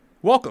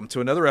Welcome to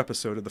another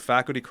episode of the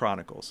Faculty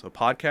Chronicles, a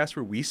podcast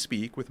where we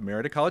speak with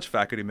Merida College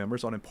faculty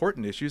members on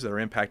important issues that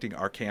are impacting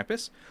our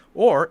campus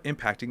or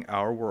impacting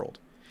our world.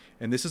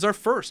 And this is our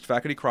first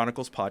Faculty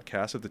Chronicles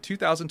podcast of the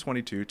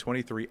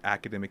 2022-23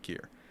 academic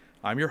year.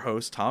 I'm your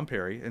host, Tom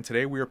Perry, and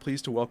today we are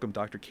pleased to welcome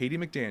Dr. Katie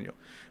McDaniel,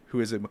 who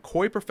is a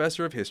McCoy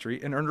Professor of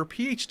History and earned her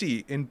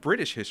PhD in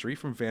British History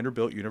from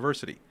Vanderbilt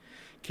University.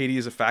 Katie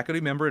is a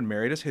faculty member in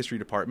Merida's History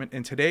Department,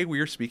 and today we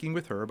are speaking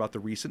with her about the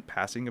recent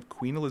passing of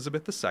Queen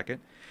Elizabeth II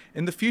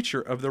and the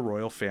future of the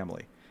royal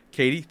family.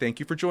 Katie, thank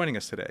you for joining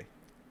us today.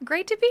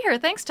 Great to be here.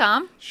 Thanks,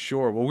 Tom.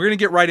 Sure. Well, we're going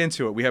to get right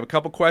into it. We have a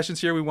couple questions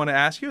here we want to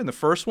ask you, and the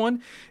first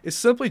one is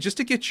simply just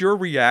to get your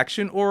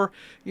reaction, or,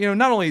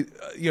 not only,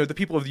 the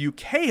people of the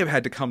UK have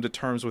had to come to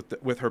terms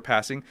with her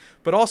passing,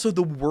 but also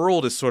the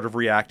world is sort of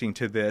reacting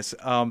to this.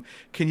 Can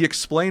you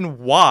explain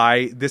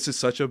why this is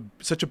such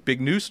a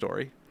big news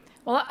story?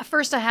 Well,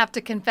 first I have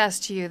to confess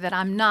to you that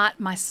I'm not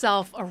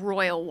myself a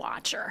royal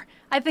watcher.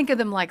 I think of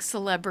them like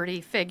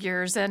celebrity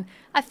figures, and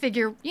I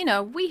figure,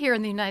 we here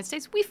in the United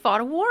States, we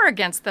fought a war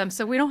against them,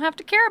 so we don't have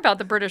to care about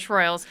the British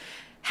royals.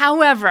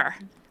 However,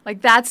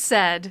 like that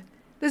said,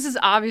 this is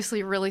obviously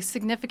a really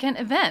significant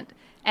event,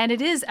 and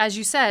it is, as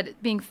you said,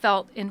 being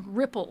felt in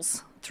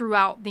ripples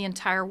throughout the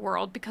entire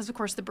world because, of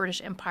course, the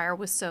British Empire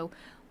was so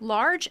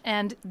large,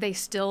 and they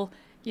still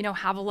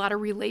have a lot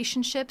of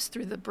relationships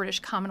through the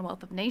British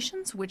Commonwealth of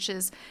Nations, which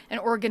is an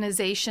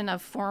organization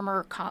of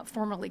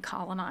formerly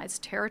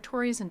colonized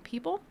territories and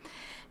people.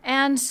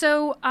 And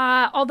so,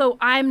 although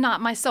I'm not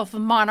myself a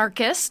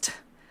monarchist,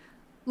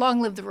 long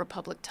live the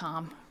Republic,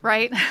 Tom,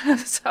 right?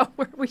 So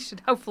we should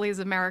hopefully, as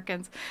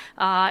Americans,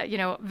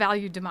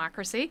 value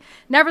democracy.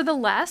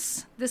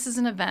 Nevertheless, this is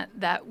an event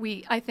that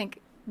I think,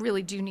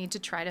 really do need to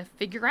try to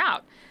figure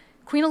out.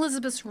 Queen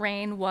Elizabeth's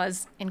reign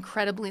was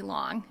incredibly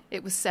long.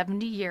 It was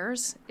 70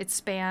 years. It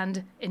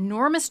spanned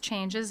enormous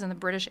changes in the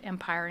British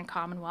Empire and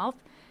Commonwealth.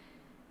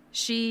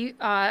 She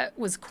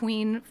was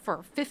queen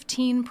for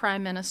 15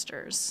 prime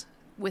ministers,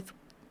 with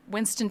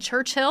Winston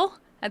Churchill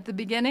at the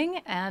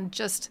beginning, and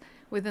just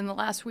within the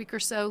last week or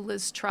so,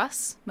 Liz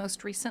Truss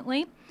most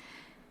recently.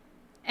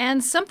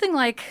 And something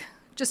like,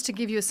 just to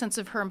give you a sense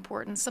of her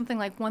importance, something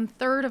like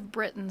 1/3 of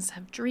Britons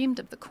have dreamed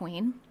of the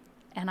Queen.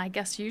 And I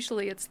guess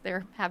usually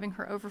they're having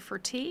her over for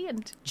tea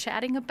and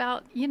chatting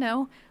about,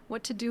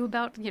 what to do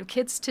about,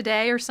 kids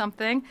today or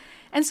something.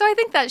 And so I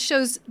think that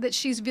shows that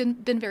she's been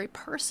very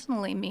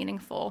personally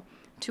meaningful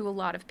to a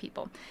lot of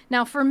people.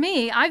 Now, for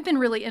me, I've been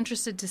really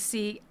interested to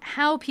see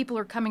how people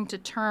are coming to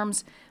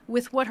terms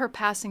with what her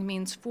passing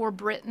means for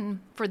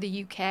Britain, for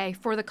the UK,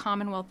 for the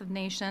Commonwealth of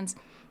Nations.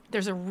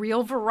 There's a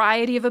real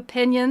variety of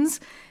opinions,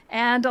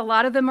 and a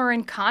lot of them are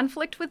in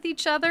conflict with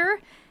each other.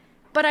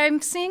 But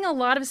I'm seeing a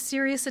lot of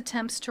serious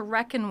attempts to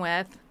reckon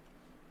with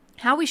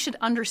how we should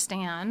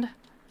understand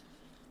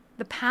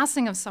the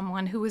passing of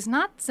someone who is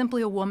not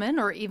simply a woman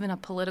or even a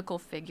political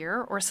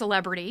figure or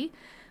celebrity,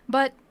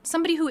 but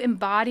somebody who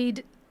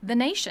embodied the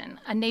nation,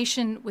 a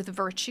nation with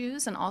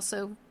virtues and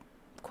also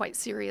quite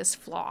serious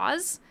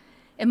flaws.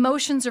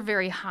 Emotions are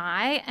very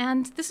high,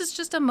 and this is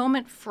just a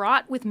moment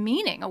fraught with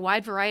meaning, a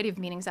wide variety of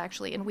meanings,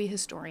 actually, and we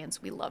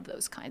historians, we love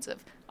those kinds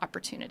of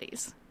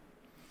opportunities.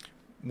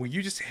 Well,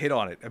 you just hit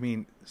on it. I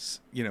mean,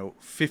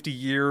 50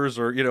 years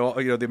or,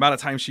 the amount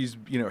of time she's,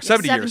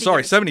 70 years.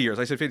 Sorry, 70 years.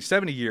 I said 50,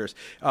 70 years,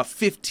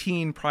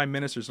 15 prime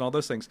ministers and all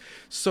those things.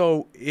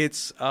 So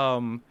it's,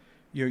 there's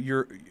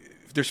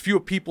few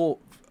people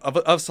of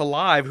us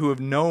alive who have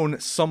known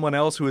someone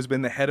else who has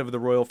been the head of the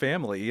royal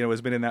family,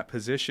 has been in that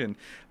position.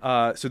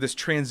 So this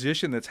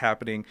transition that's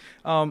happening,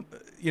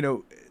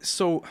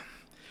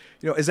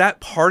 is that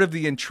part of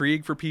the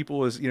intrigue for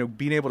people is,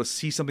 being able to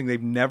see something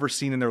they've never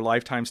seen in their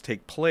lifetimes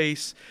take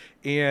place?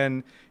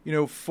 And,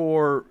 what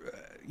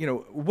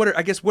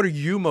are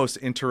you most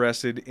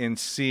interested in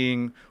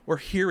seeing or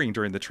hearing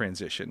during the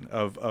transition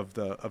of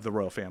the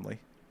royal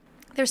family?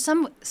 There's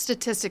some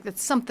statistic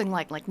that's something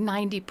like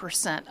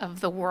 90% of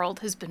the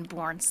world has been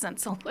born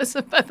since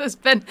Elizabeth has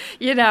been,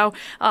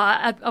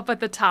 up at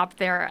the top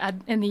there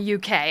in the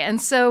UK.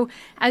 And so,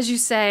 as you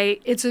say,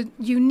 it's a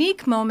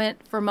unique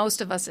moment for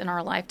most of us in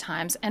our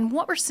lifetimes. And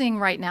what we're seeing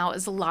right now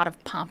is a lot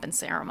of pomp and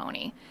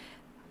ceremony.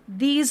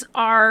 These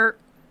are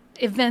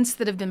events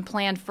that have been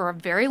planned for a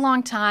very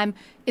long time.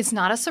 It's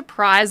not a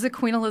surprise that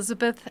Queen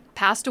Elizabeth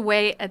passed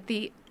away at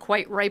the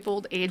quite ripe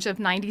old age of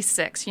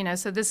 96,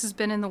 so this has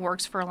been in the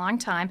works for a long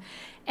time.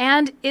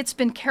 And it's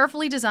been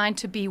carefully designed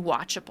to be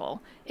watchable.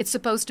 It's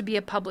supposed to be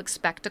a public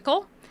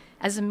spectacle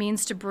as a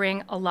means to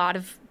bring a lot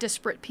of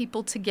disparate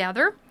people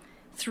together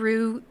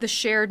through the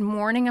shared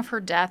mourning of her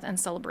death and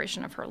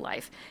celebration of her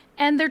life.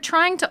 And they're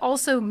trying to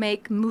also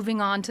make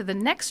moving on to the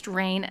next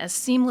reign as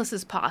seamless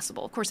as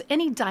possible. Of course,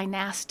 any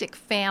dynastic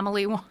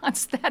family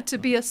wants that to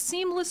be a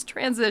seamless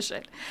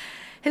transition.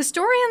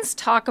 Historians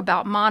talk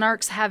about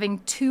monarchs having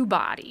two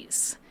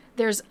bodies.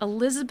 There's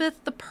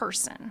Elizabeth the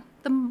person,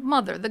 the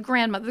mother, the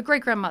grandmother, the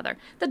great-grandmother,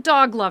 the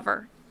dog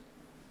lover.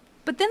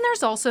 But then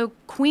there's also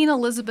Queen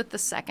Elizabeth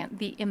II,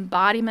 the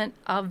embodiment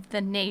of the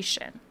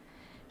nation.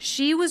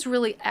 She was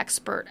really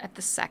expert at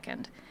the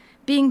second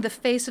being the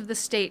face of the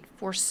state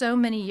for so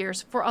many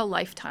years, for a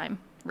lifetime,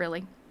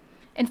 really.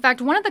 In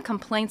fact, one of the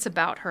complaints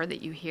about her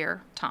that you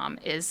hear, Tom,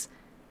 is,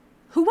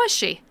 who was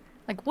she?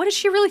 Like, what does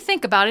she really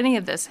think about any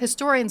of this?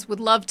 Historians would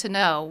love to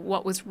know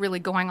what was really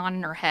going on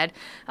in her head,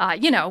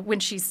 when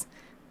she's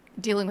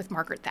dealing with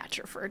Margaret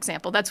Thatcher, for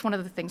example. That's one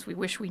of the things we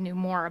wish we knew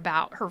more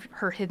about,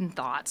 her hidden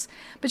thoughts.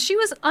 But she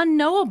was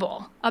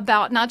unknowable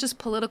about not just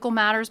political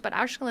matters, but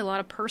actually a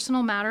lot of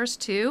personal matters,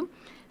 too.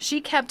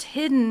 She kept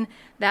hidden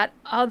that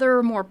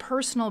other, more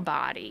personal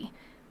body,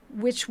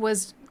 which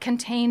was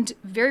contained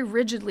very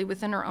rigidly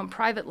within her own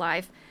private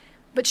life.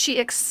 But she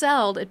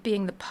excelled at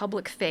being the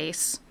public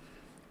face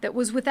that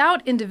was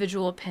without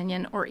individual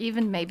opinion or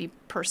even maybe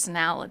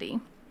personality.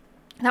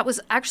 That was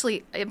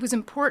actually, it was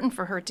important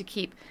for her to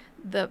keep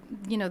the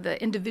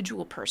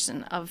individual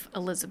person of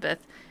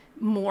Elizabeth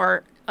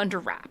more under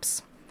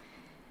wraps.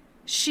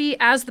 She,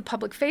 as the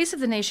public face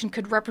of the nation,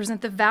 could represent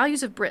the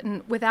values of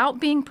Britain without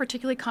being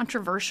particularly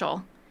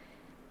controversial.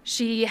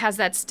 She has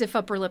that stiff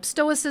upper lip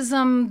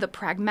stoicism, the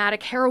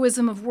pragmatic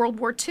heroism of World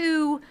War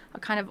II, a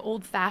kind of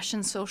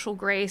old-fashioned social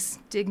grace,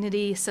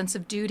 dignity, sense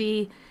of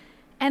duty.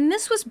 And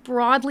this was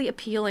broadly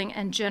appealing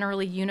and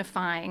generally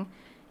unifying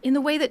in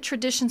the way that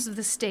traditions of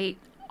the state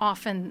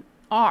often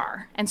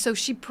are. And so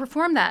she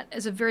performed that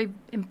as a very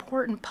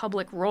important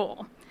public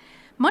role.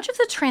 Much of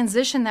the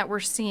transition that we're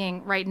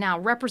seeing right now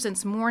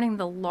represents mourning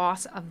the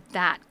loss of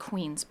that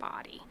queen's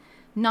body,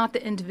 not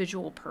the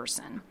individual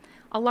person.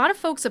 A lot of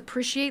folks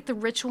appreciate the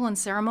ritual and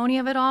ceremony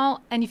of it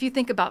all. And if you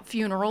think about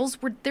funerals,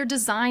 they're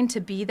designed to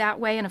be that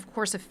way. And of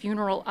course, a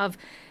funeral of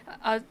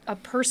a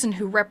person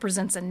who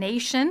represents a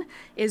nation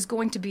is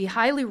going to be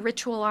highly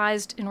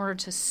ritualized in order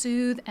to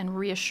soothe and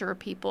reassure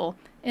people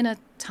in a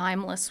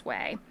timeless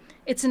way.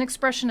 It's an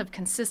expression of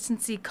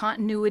consistency,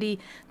 continuity,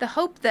 the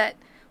hope that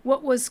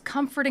what was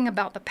comforting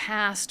about the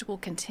past will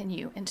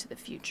continue into the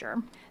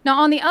future. Now,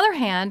 on the other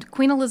hand,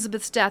 Queen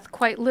Elizabeth's death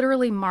quite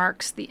literally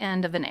marks the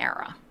end of an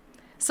era.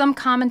 Some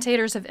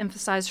commentators have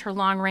emphasized her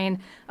long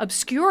reign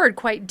obscured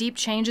quite deep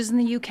changes in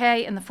the UK,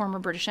 in the former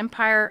British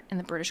Empire, in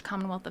the British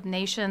Commonwealth of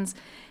Nations.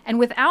 And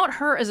without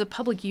her as a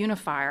public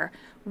unifier,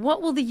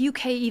 what will the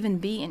UK even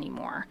be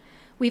anymore?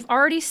 We've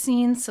already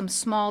seen some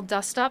small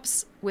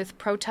dust-ups with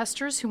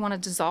protesters who want to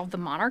dissolve the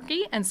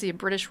monarchy and see a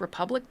British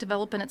Republic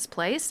develop in its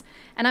place.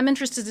 And I'm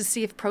interested to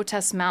see if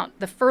protests mount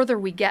the further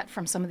we get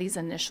from some of these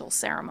initial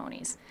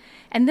ceremonies.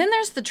 And then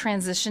there's the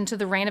transition to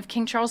the reign of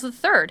King Charles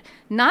III,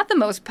 not the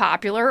most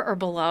popular or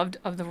beloved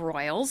of the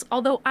royals,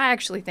 although I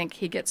actually think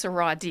he gets a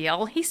raw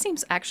deal. He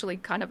seems actually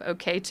kind of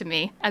okay to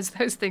me as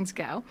those things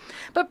go.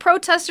 But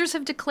protesters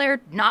have declared,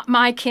 "Not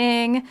my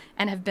king,"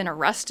 and have been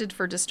arrested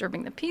for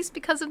disturbing the peace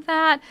because of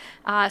that.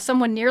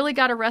 Someone nearly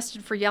got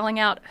arrested for yelling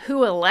out,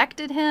 "Who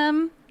elected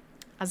him?"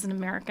 As an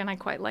American, I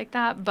quite like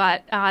that,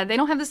 but they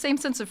don't have the same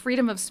sense of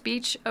freedom of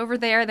speech over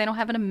there. They don't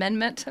have an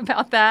amendment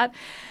about that.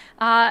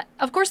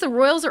 Of course, the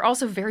royals are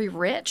also very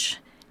rich,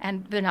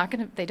 and they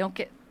don't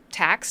get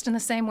taxed in the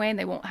same way, and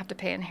they won't have to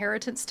pay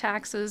inheritance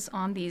taxes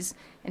on these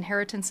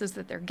inheritances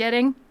that they're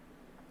getting.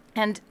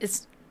 And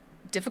it's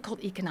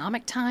difficult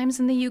economic times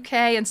in the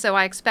UK, and so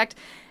I expect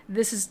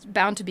this is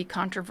bound to be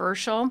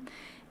controversial.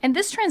 And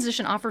this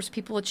transition offers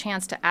people a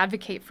chance to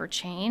advocate for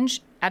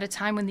change at a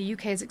time when the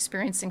UK is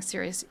experiencing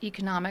serious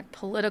economic,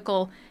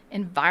 political,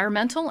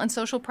 environmental, and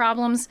social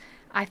problems.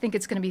 I think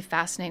it's going to be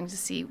fascinating to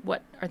see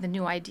what are the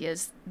new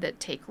ideas that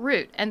take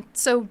root. And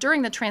so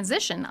during the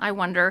transition, I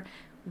wonder,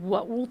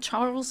 what will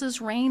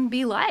Charles's reign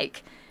be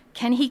like?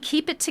 Can he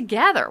keep it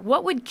together?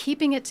 What would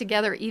keeping it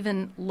together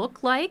even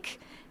look like?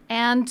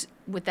 And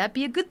would that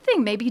be a good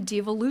thing? Maybe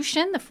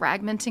devolution, the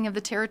fragmenting of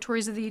the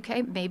territories of the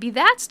UK, maybe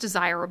that's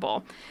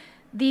desirable.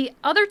 The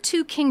other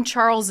two King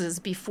Charleses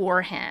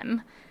before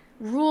him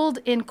ruled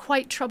in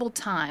quite troubled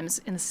times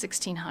in the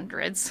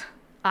 1600s,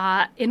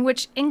 in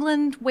which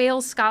England,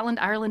 Wales, Scotland,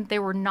 Ireland, they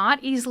were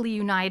not easily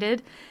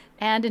united.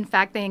 And in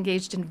fact, they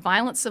engaged in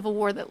violent civil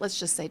war that, let's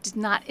just say, did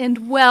not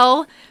end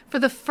well for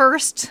the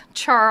first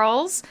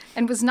Charles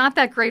and was not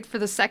that great for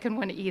the second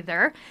one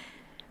either.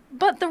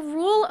 But the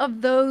rule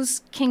of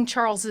those King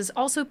Charleses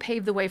also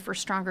paved the way for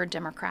stronger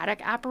democratic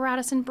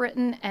apparatus in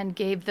Britain and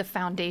gave the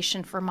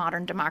foundation for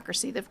modern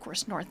democracy that, of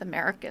course, North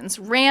Americans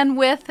ran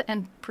with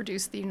and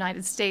produced the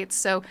United States.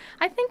 So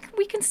I think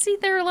we can see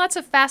there are lots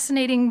of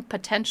fascinating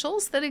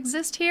potentials that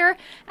exist here,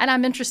 and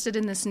I'm interested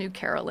in this new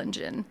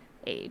Carolingian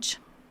age.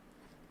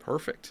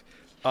 Perfect.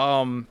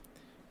 You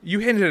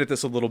hinted at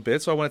this a little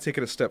bit, so I want to take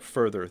it a step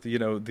further.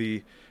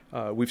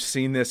 We've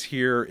seen this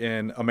here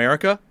in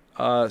America.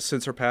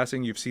 Since her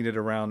passing, you've seen it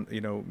around,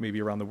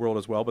 maybe around the world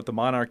as well. But the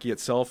monarchy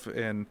itself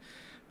and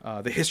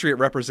the history it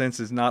represents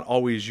is not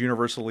always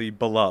universally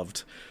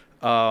beloved.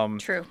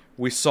 True.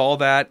 We saw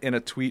that in a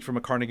tweet from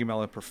a Carnegie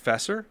Mellon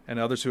professor and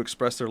others who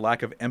expressed their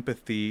lack of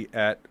empathy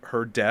at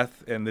her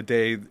death and the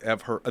day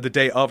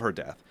of her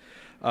death.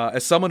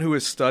 As someone who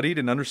has studied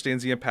and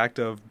understands the impact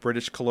of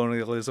British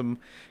colonialism,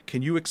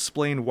 can you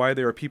explain why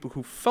there are people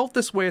who felt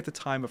this way at the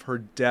time of her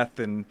death?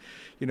 And,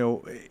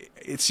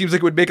 it seems like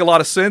it would make a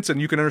lot of sense,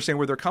 and you can understand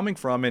where they're coming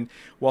from. And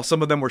while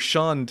some of them were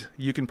shunned,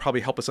 you can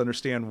probably help us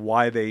understand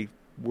why they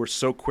were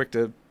so quick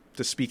to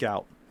speak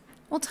out.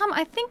 Well, Tom,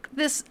 I think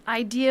this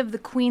idea of the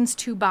Queen's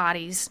two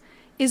bodies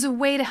is a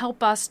way to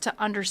help us to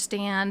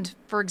understand,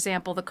 for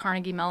example, the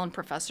Carnegie Mellon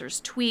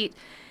professor's tweet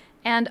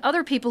and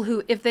other people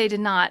who, if they did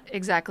not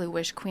exactly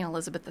wish Queen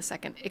Elizabeth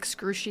II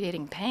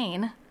excruciating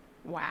pain,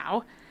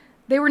 wow,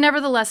 they were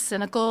nevertheless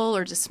cynical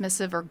or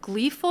dismissive or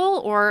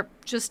gleeful or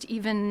just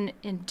even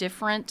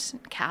indifferent,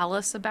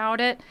 callous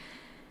about it.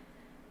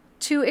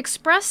 To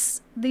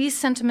express these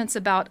sentiments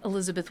about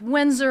Elizabeth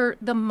Windsor,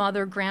 the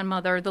mother,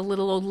 grandmother, the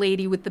little old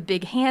lady with the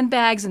big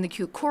handbags and the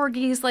cute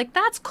corgis,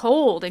 that's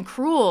cold and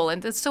cruel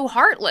and it's so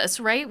heartless,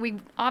 right? We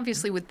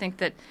obviously would think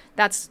that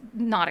that's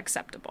not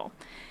acceptable.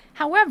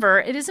 However,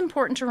 it is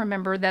important to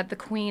remember that the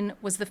Queen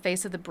was the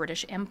face of the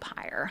British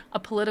Empire, a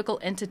political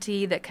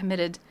entity that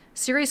committed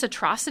serious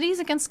atrocities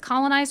against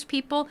colonized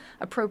people,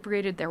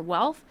 appropriated their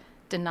wealth,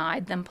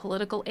 denied them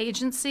political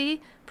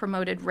agency,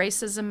 promoted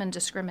racism and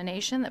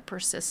discrimination that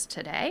persists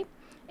today,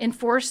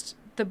 enforced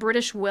the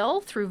British will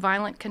through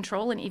violent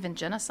control and even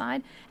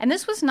genocide. And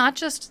this was not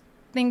just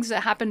things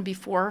that happened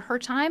before her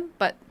time,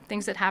 but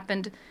things that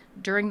happened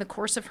during the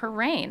course of her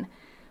reign.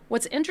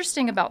 What's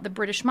interesting about the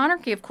British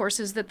monarchy, of course,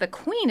 is that the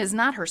Queen is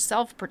not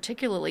herself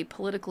particularly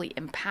politically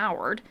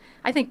empowered.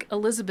 I think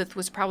Elizabeth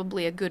was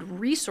probably a good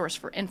resource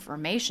for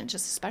information,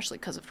 just especially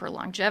because of her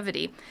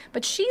longevity.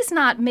 But she's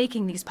not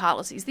making these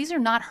policies. These are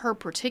not her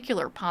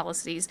particular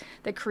policies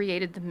that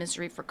created the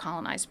misery for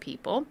colonized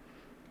people.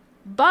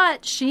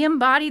 But she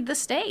embodied the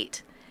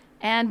state.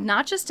 And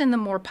not just in the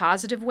more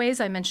positive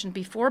ways I mentioned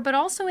before, but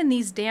also in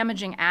these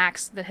damaging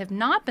acts that have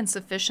not been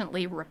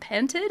sufficiently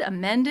repented,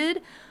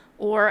 amended,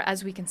 or,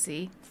 as we can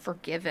see,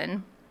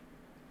 forgiven.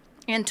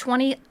 In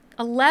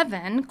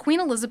 2011, Queen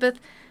Elizabeth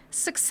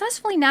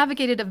successfully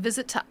navigated a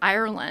visit to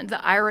Ireland.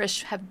 The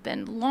Irish have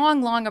been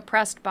long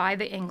oppressed by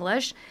the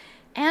English,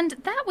 and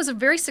that was a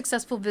very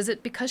successful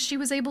visit because she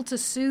was able to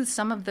soothe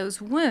some of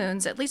those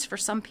wounds, at least for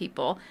some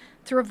people,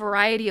 through a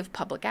variety of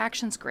public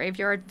actions,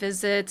 graveyard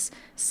visits,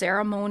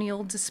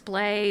 ceremonial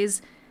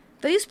displays.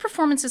 These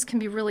performances can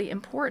be really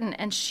important,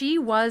 and she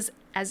was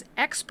as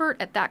expert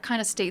at that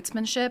kind of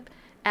statesmanship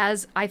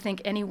as I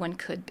think anyone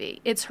could be.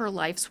 It's her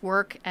life's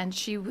work, and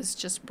she was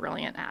just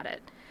brilliant at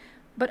it.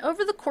 But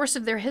over the course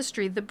of their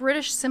history, the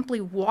British simply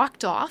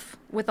walked off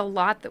with a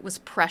lot that was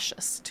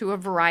precious to a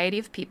variety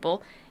of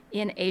people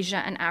in Asia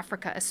and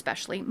Africa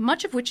especially,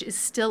 much of which is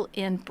still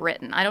in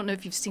Britain. I don't know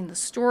if you've seen the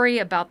story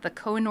about the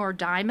Kohinoor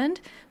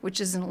diamond, which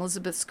is in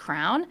Elizabeth's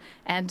crown,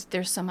 and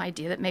there's some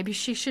idea that maybe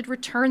she should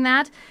return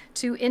that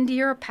to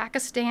India or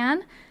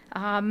Pakistan.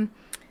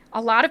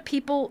 A lot of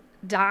people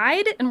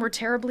died and were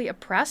terribly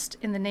oppressed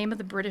in the name of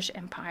the British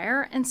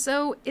Empire. And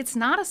so it's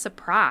not a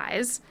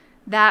surprise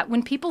that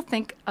when people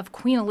think of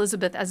Queen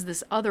Elizabeth as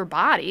this other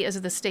body,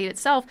 as the state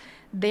itself,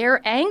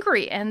 they're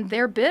angry and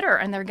they're bitter,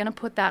 and they're going to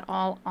put that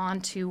all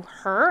onto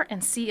her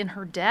and see in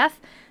her death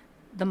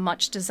the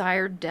much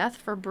desired death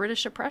for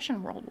British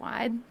oppression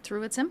worldwide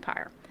through its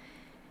empire.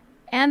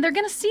 And they're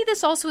going to see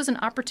this also as an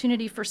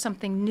opportunity for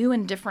something new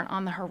and different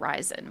on the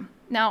horizon.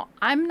 Now,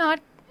 I'm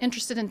not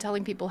interested in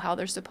telling people how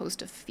they're supposed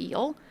to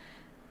feel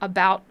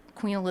about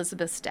Queen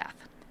Elizabeth's death.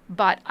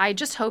 But I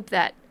just hope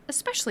that,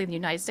 especially in the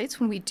United States,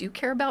 when we do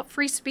care about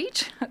free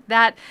speech,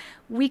 that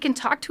we can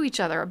talk to each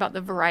other about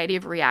the variety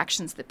of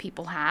reactions that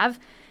people have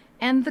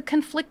and the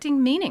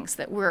conflicting meanings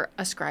that we're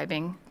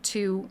ascribing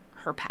to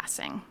her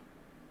passing.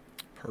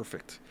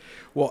 Perfect.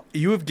 Well,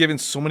 you have given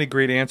so many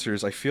great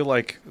answers. I feel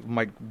like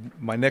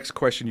my next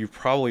question you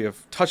probably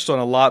have touched on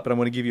a lot, but I'm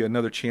going to give you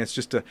another chance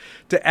just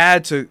to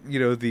add to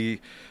the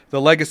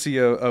legacy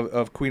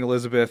of Queen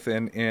Elizabeth,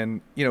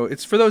 and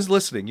it's for those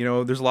listening.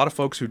 There's a lot of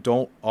folks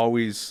who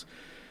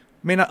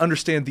may not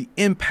understand the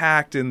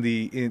impact and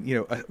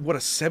what a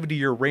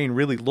 70-year reign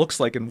really looks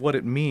like and what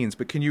it means.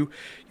 But can you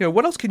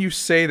what else can you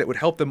say that would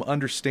help them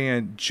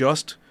understand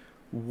just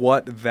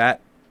what that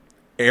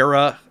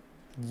era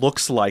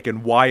looks like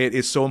and why it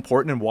is so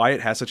important and why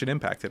it has such an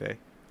impact today?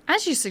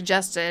 As you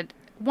suggested,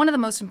 one of the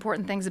most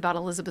important things about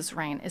Elizabeth's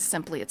reign is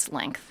simply its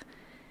length.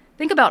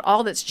 Think about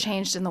all that's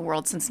changed in the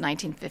world since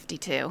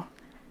 1952.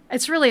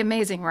 It's really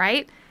amazing,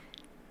 right?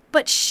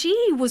 But she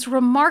was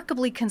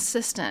remarkably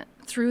consistent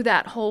through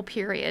that whole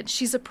period.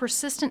 She's a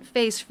persistent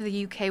face for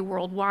the UK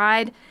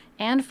worldwide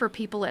and for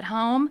people at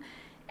home.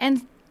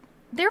 And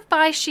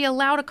thereby, she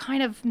allowed a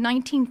kind of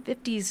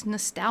 1950s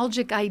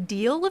nostalgic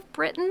ideal of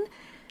Britain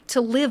to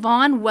live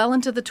on well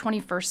into the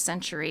 21st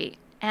century.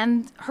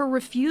 And her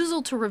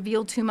refusal to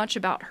reveal too much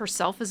about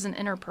herself as an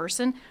inner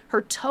person,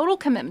 her total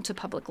commitment to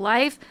public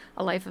life,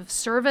 a life of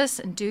service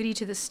and duty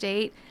to the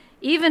state,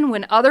 even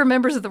when other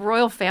members of the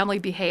royal family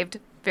behaved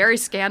very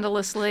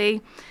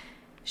scandalously,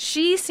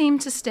 she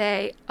seemed to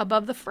stay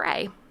above the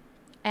fray.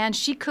 And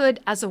she could,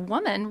 as a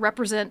woman,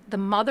 represent the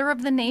mother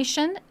of the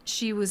nation.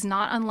 She was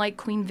not unlike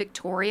Queen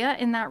Victoria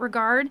in that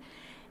regard,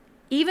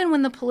 even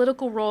when the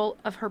political role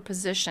of her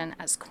position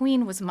as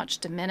queen was much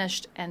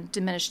diminished and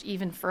diminished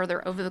even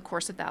further over the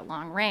course of that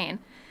long reign.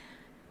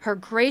 Her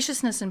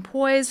graciousness and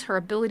poise, her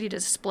ability to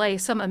display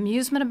some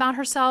amusement about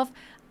herself,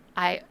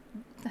 I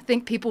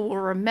think people will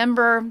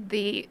remember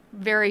the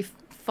very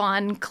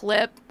fun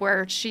clip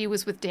where she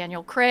was with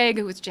Daniel Craig,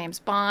 who was James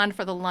Bond,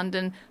 for the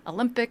London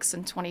Olympics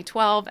in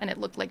 2012, and it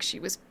looked like she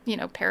was,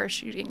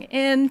 parachuting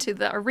into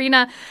the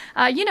arena.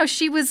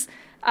 She was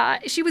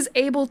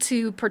able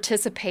to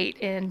participate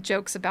in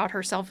jokes about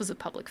herself as a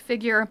public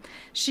figure.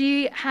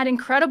 She had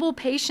incredible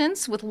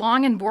patience with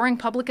long and boring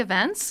public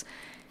events.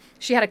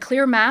 She had a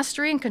clear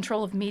mastery and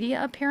control of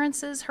media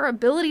appearances. Her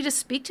ability to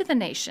speak to the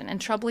nation in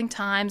troubling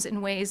times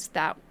in ways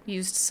that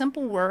used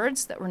simple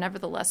words that were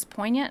nevertheless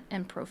poignant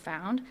and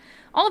profound.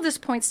 All of this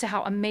points to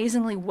how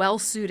amazingly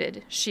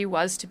well-suited she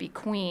was to be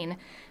queen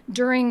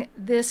during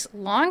this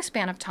long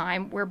span of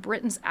time where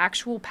Britain's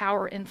actual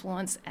power,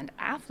 influence, and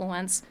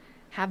affluence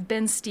have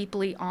been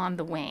steeply on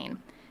the wane.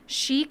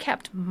 She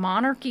kept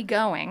monarchy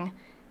going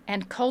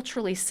and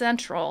culturally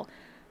central,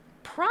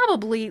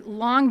 probably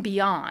long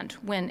beyond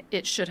when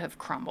it should have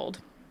crumbled.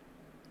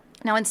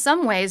 Now, in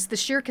some ways, the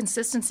sheer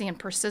consistency and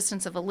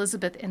persistence of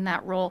Elizabeth in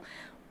that role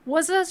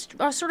was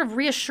a sort of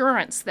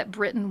reassurance that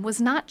Britain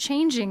was not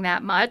changing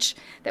that much,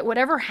 that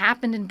whatever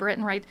happened in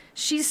Britain, right,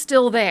 she's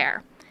still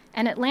there.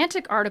 An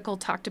Atlantic article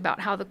talked about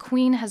how the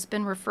Queen has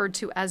been referred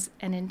to as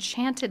an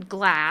enchanted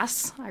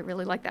glass, I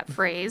really like that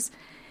phrase,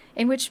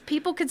 in which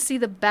people could see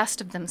the best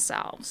of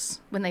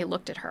themselves when they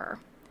looked at her.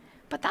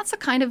 But that's a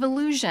kind of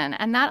illusion,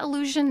 and that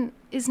illusion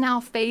is now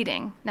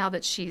fading now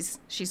that she's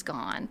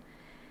gone.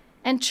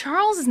 And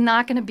Charles is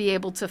not going to be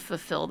able to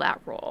fulfill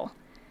that role,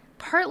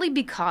 partly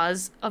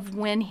because of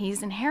when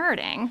he's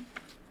inheriting.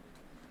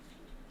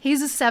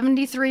 He's a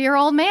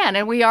 73-year-old man,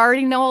 and we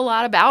already know a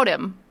lot about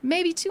him.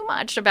 Maybe too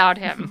much about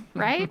him,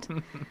 right?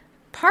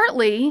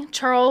 Partly,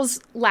 Charles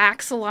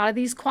lacks a lot of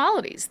these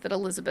qualities that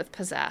Elizabeth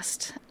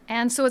possessed.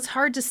 And so it's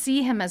hard to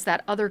see him as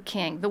that other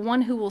king, the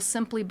one who will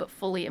simply but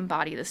fully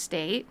embody the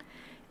state.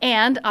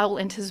 And I will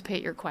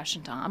anticipate your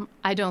question, Tom.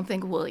 I don't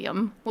think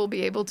William will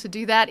be able to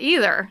do that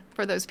either,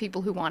 for those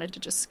people who wanted to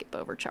just skip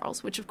over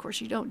Charles, which of course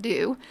you don't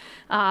do.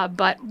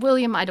 But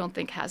William, I don't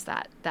think, has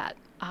that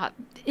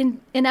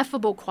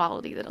ineffable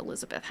quality that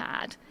Elizabeth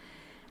had.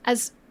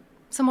 As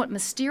somewhat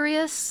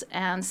mysterious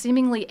and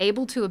seemingly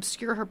able to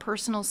obscure her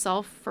personal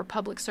self for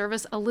public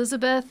service,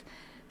 Elizabeth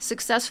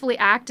successfully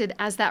acted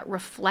as that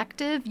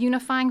reflective,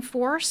 unifying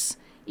force,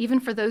 even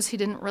for those who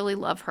didn't really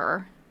love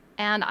her.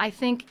 And I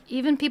think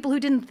even people who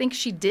didn't think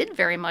she did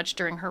very much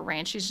during her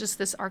reign, she's just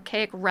this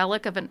archaic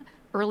relic of an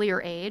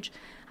earlier age,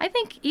 I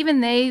think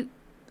even they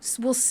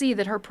will see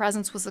that her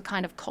presence was a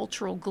kind of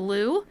cultural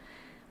glue,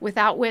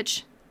 without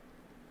which,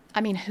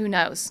 who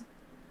knows?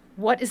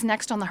 What is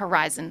next on the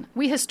horizon?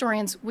 We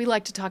historians, we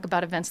like to talk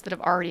about events that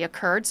have already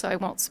occurred, so I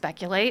won't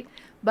speculate,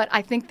 but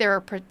I think there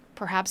are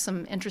perhaps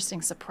some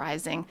interesting,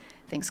 surprising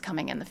things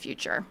coming in the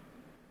future.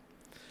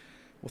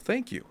 Well,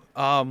 thank you.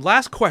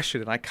 Last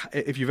question, and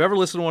if you've ever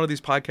listened to one of these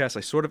podcasts,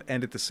 I sort of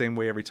end it the same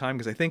way every time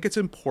because I think it's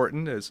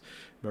important as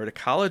Merida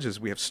College, as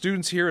we have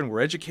students here and we're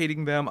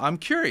educating them. I'm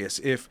curious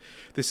if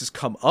this has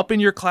come up in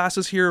your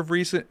classes here of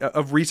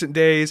recent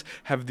days.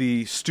 Have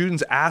the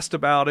students asked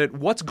about it?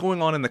 What's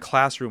going on in the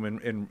classroom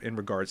in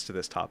regards to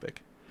this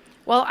topic?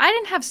 Well, I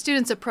didn't have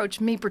students approach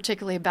me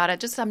particularly about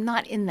it. Just I'm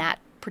not in that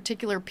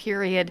particular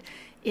period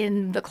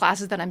in the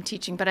classes that I'm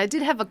teaching, but I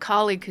did have a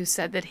colleague who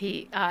said that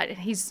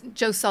he's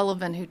Joe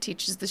Sullivan, who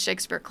teaches the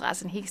Shakespeare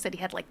class, and he said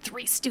he had like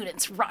 3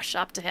 students rush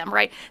up to him,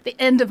 right, the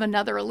end of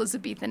another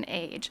Elizabethan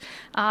age,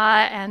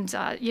 kind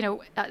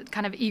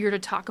of eager to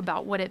talk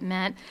about what it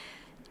meant.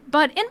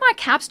 But in my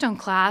capstone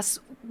class,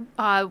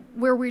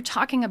 where we're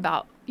talking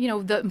about,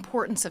 the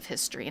importance of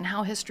history and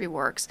how history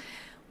works,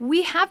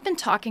 we have been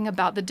talking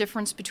about the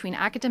difference between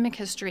academic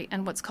history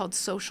and what's called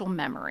social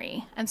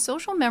memory. And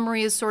social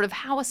memory is sort of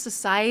how a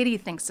society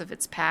thinks of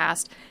its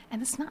past,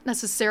 and it's not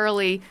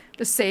necessarily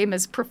the same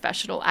as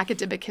professional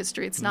academic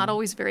history. It's not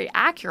always very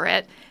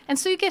accurate, and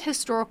so you get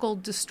historical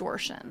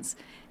distortions.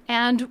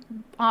 And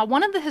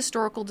one of the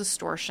historical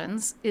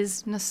distortions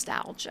is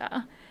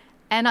nostalgia.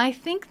 And I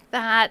think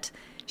that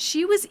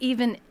she was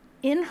even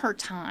in her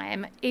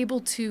time able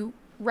to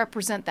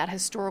represent that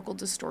historical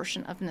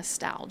distortion of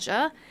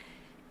nostalgia.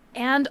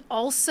 And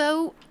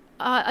also,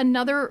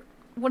 another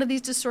one of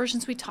these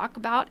distortions we talk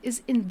about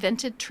is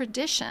invented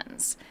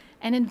traditions.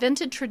 And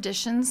invented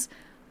traditions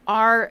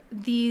are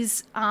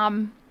these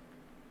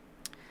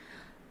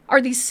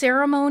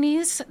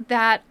ceremonies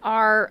that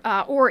are,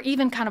 or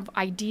even kind of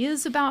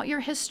ideas about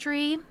your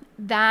history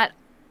that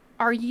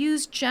are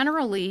used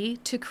generally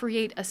to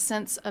create a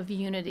sense of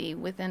unity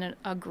within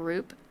a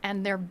group.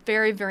 And they're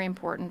very, very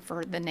important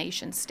for the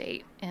nation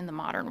state in the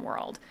modern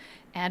world.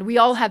 And we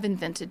all have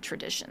invented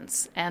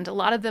traditions, and a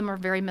lot of them are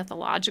very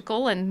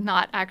mythological and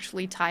not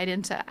actually tied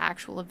into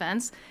actual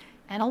events.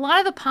 And a lot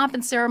of the pomp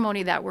and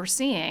ceremony that we're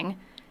seeing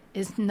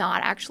is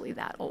not actually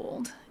that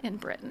old in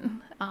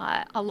Britain.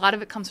 A lot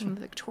of it comes from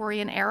the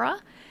Victorian era.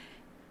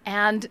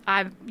 And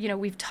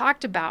we've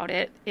talked about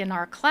it in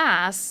our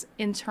class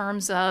in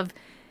terms of,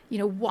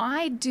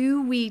 why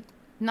do we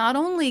not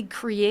only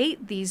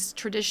create these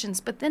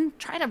traditions, but then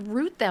try to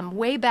root them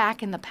way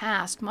back in the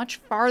past, much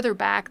farther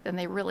back than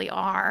they really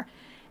are.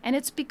 And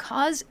it's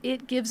because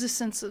it gives a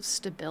sense of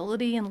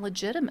stability and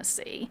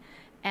legitimacy.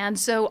 And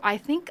so I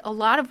think a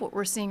lot of what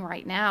we're seeing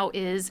right now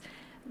is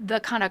the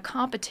kind of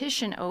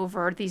competition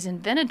over these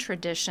invented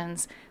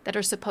traditions that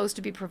are supposed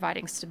to be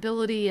providing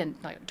stability and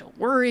don't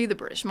worry, the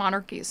British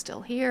monarchy is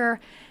still here.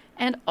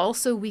 And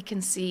also we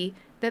can see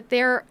that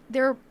they're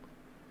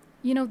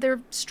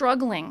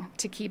struggling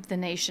to keep the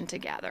nation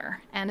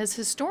together. And as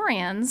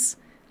historians,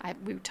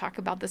 we talk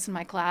about this in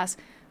my class,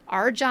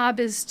 our job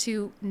is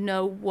to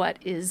know what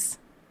is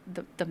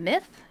the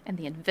myth and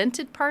the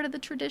invented part of the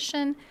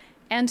tradition,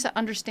 and to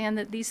understand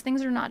that these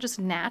things are not just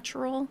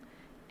natural,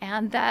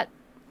 and that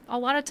a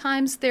lot of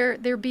times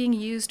they're being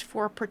used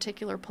for a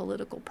particular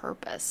political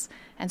purpose.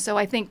 And so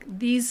I think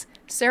these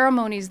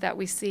ceremonies that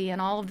we see and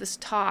all of this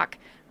talk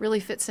really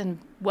fits in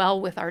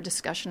well with our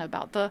discussion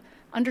about the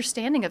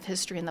understanding of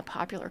history in the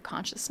popular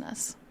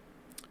consciousness.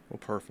 Well,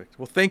 perfect.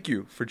 Well, thank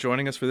you for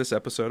joining us for this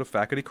episode of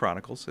Faculty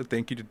Chronicles, and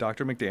thank you to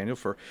Dr. McDaniel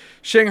for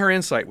sharing her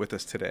insight with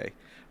us today.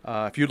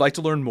 If you'd like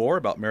to learn more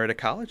about Marietta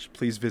College,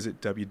 please visit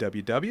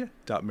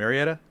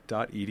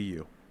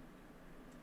www.marietta.edu.